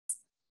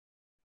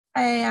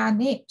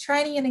AARNet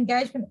Training and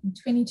Engagement in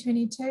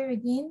 2022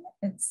 again.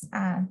 It's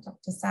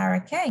Dr.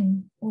 Sara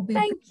King will be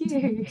Thank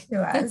you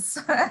to us.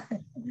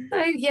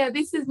 So yeah,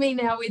 this is me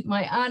now with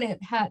my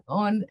AARNet hat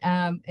on,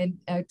 and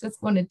I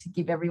just wanted to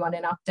give everyone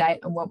an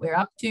update on what we're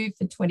up to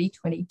for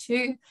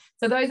 2022.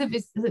 So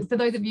for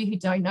those of you who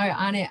don't know,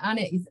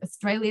 AARNet is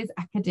Australia's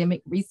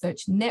academic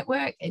research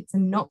network. It's a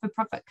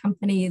not-for-profit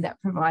company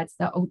that provides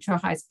the ultra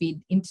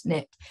high-speed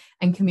internet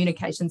and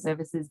communication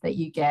services that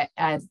you get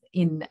as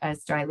in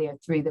Australia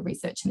through the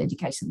research and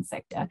education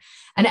sector.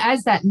 And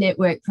as that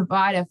network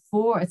provider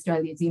for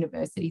Australia's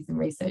universities and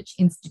research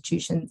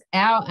institutions,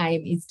 our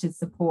aim is to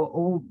support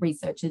all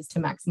researchers to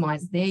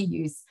maximise their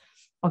use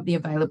of the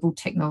available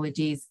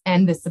technologies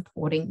and the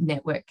supporting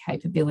network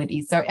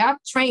capabilities. So our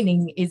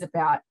training is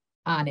about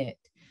AARNet.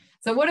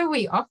 So what do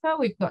we offer?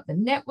 We've got the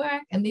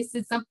network, and this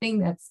is something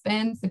that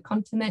spans the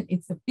continent.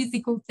 It's a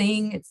physical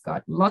thing. It's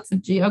got lots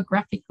of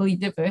geographically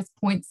diverse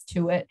points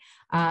to it,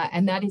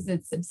 and that is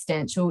a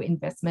substantial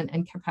investment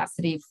and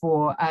capacity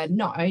for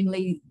not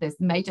only the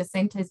major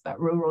centres, but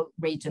rural,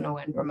 regional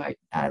and remote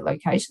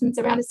locations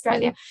around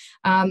Australia.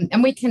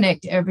 And we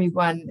connect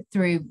everyone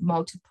through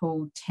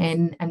multiple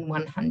 10 and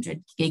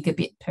 100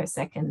 gigabit per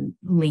second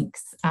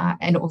links,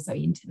 and also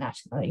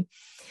internationally.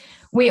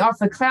 We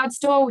offer Cloud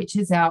Store, which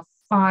is our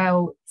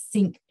file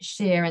sync,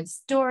 share and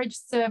storage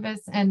service,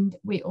 and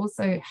we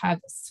also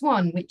have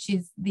Swan, which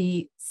is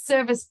the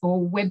service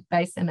for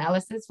web-based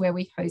analysis where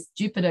we host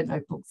Jupyter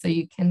notebooks so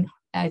you can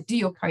do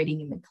your coding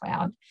in the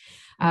cloud.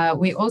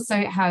 We also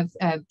have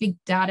big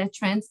data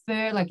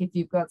transfer, like if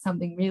you've got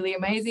something really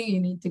amazing you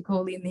need to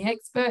call in the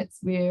experts,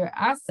 we're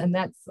us, and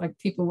that's like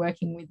people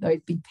working with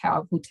those big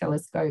powerful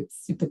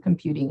telescopes,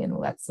 supercomputing and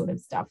all that sort of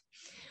stuff.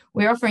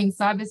 We're offering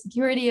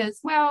cybersecurity as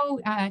well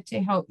to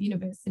help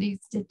universities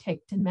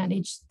detect and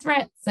manage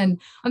threats.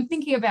 And I'm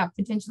thinking about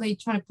potentially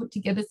trying to put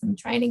together some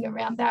training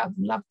around that. I'd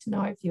love to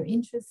know if you're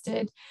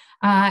interested.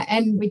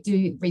 And we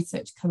do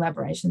research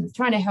collaborations,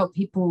 trying to help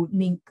people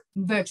link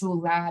virtual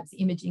labs,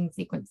 imaging,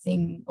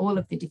 sequencing, all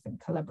of the different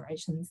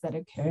collaborations that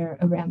occur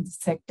around the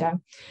sector.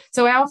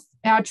 So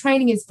our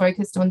training is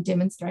focused on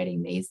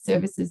demonstrating these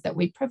services that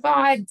we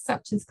provide,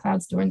 such as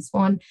Cloud Store and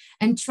Swan,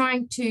 and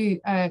trying to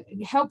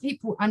help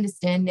people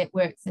understand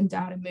networks and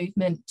data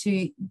movement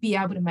to be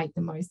able to make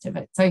the most of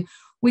it. So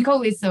we call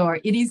this, or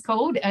it is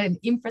called, an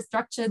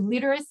infrastructure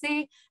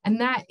literacy, and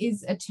that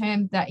is a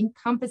term that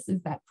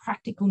encompasses that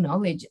practical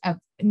knowledge of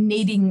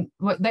needing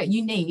what that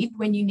you need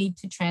when you need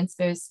to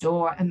transfer,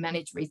 store and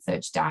manage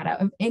research data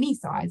of any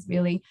size,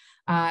 really,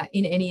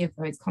 in any of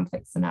those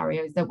complex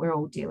scenarios that we're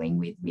all dealing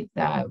with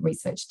the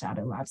research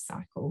data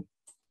lifecycle.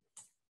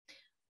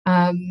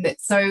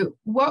 So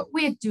what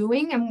we're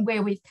doing and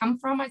where we've come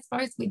from, I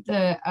suppose, with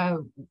the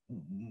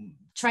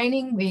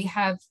training, we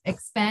have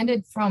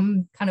expanded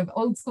from kind of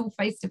old school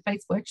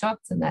face-to-face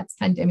workshops, and that's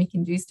pandemic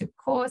induced, of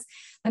course.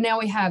 And now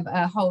we have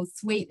a whole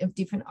suite of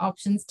different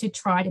options to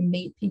try to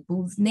meet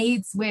people's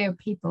needs where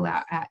people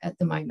are at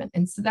the moment.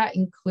 And so that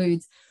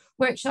includes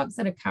workshops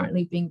that are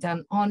currently being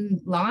done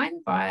online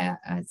via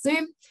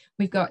Zoom.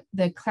 We've got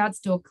the Cloud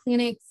Store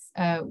clinics,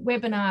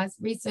 webinars,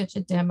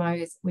 researcher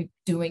demos. We're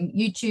doing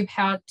YouTube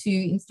how-to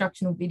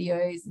instructional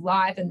videos,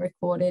 live and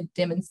recorded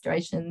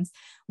demonstrations.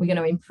 We're going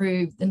to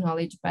improve the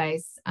knowledge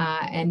base,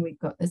 and we've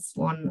got the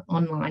Swan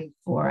online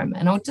forum.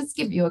 And I'll just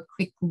give you a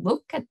quick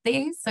look at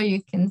these so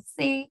you can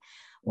see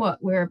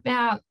what we're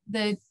about.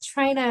 The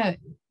Train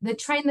the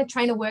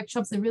Trainer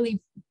workshops are really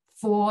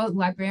for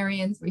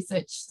librarians,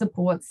 research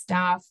support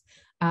staff,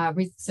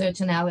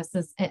 research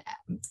analysis,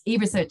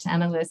 e-research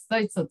analysts,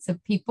 those sorts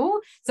of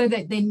people, so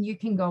that then you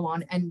can go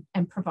on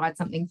and provide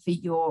something for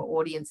your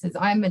audiences.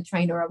 I'm a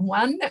trainer of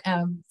one,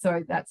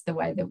 so that's the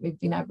way that we've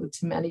been able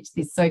to manage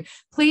this. So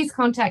please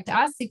contact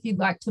us if you'd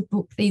like to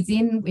book these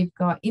in. We've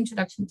got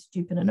Introduction to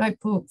Jupyter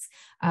Notebooks,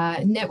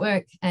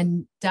 network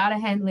and data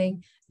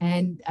handling,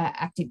 and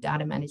active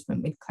data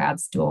management with Cloud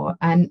Store.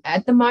 And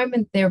at the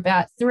moment, they're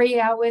about 3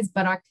 hours,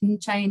 but I can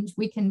change,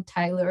 we can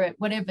tailor it,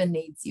 whatever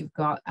needs you've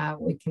got,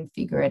 we can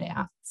figure it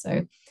out.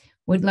 So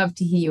we'd love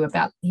to hear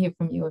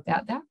from you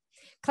about that.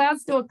 Cloud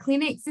Store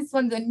clinics, this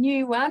one's a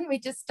new one. We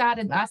just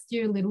started last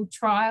year, a little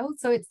trial.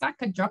 So it's like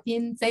a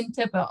drop-in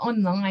centre, but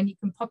online. You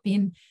can pop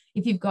in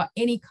if you've got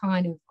any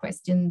kind of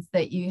questions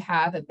that you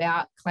have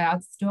about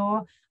Cloud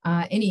Store,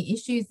 any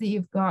issues that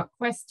you've got,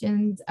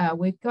 questions.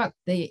 We've got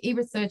the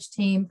e-research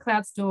team,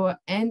 Cloud Store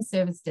and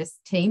service desk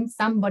team,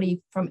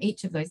 somebody from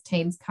each of those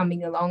teams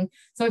coming along.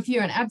 So if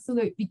you're an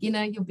absolute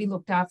beginner, you'll be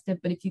looked after.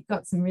 But if you've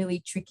got some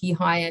really tricky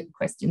high-end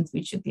questions,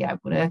 we should be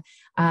able to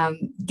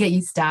get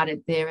you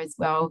started there as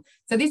well.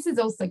 So this is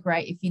also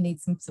great if you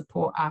need some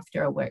support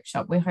after a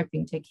workshop. We're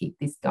hoping to keep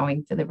this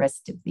going for the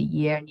rest of the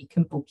year, and you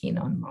can book in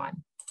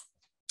online.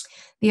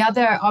 The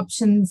other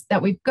options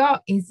that we've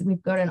got is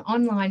we've got an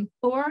online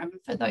forum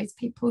for those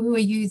people who are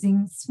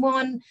using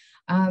Swan.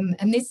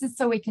 And this is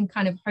so we can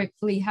kind of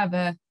hopefully have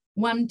a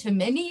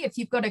one-to-many. If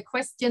you've got a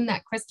question,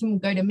 that question will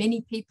go to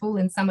many people,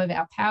 and some of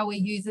our power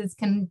users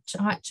can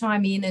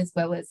chime in, as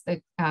well as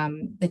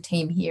the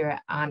team here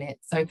at AARNet.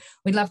 So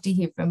we'd love to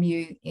hear from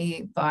you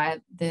via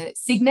the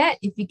Signet.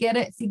 If you get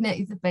it, Signet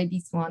is a baby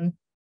swan.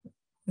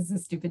 This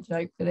is a stupid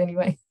joke, but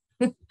anyway.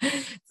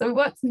 So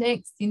what's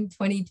next in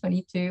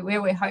 2022,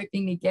 where we're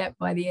hoping to get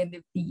by the end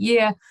of the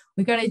year?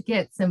 We're going to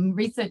get some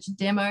research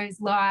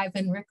demos live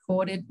and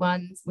recorded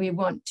ones. We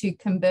want to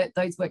convert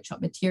those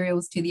workshop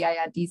materials to the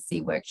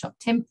ARDC workshop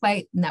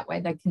template, and that way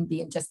they can be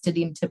ingested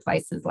into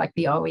places like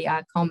the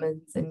OER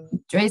Commons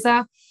and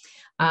Dresser.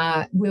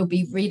 We'll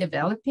be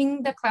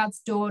redeveloping the Cloud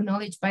Store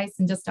knowledge base,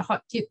 and just a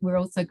hot tip, we're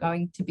also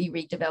going to be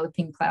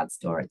redeveloping Cloud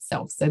Store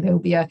itself. So there'll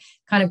be a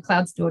kind of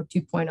Cloud Store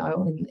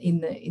 2.0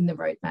 in the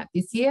roadmap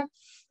this year.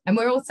 And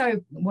we're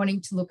also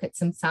wanting to look at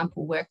some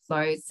sample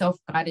workflows,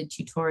 self-guided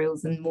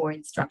tutorials, and more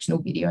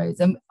instructional videos.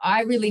 And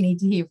I really need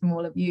to hear from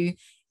all of you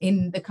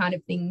in the kind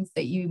of things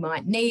that you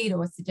might need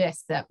or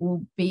suggest that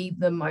will be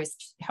the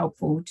most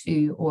helpful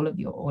to all of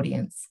your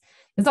audience.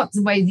 There's lots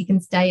of ways you can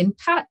stay in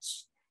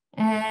touch,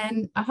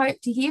 and I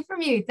hope to hear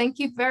from you. Thank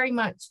you very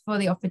much for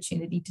the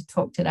opportunity to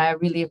talk today. I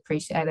really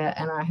appreciate it,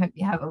 and I hope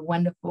you have a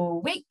wonderful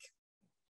week.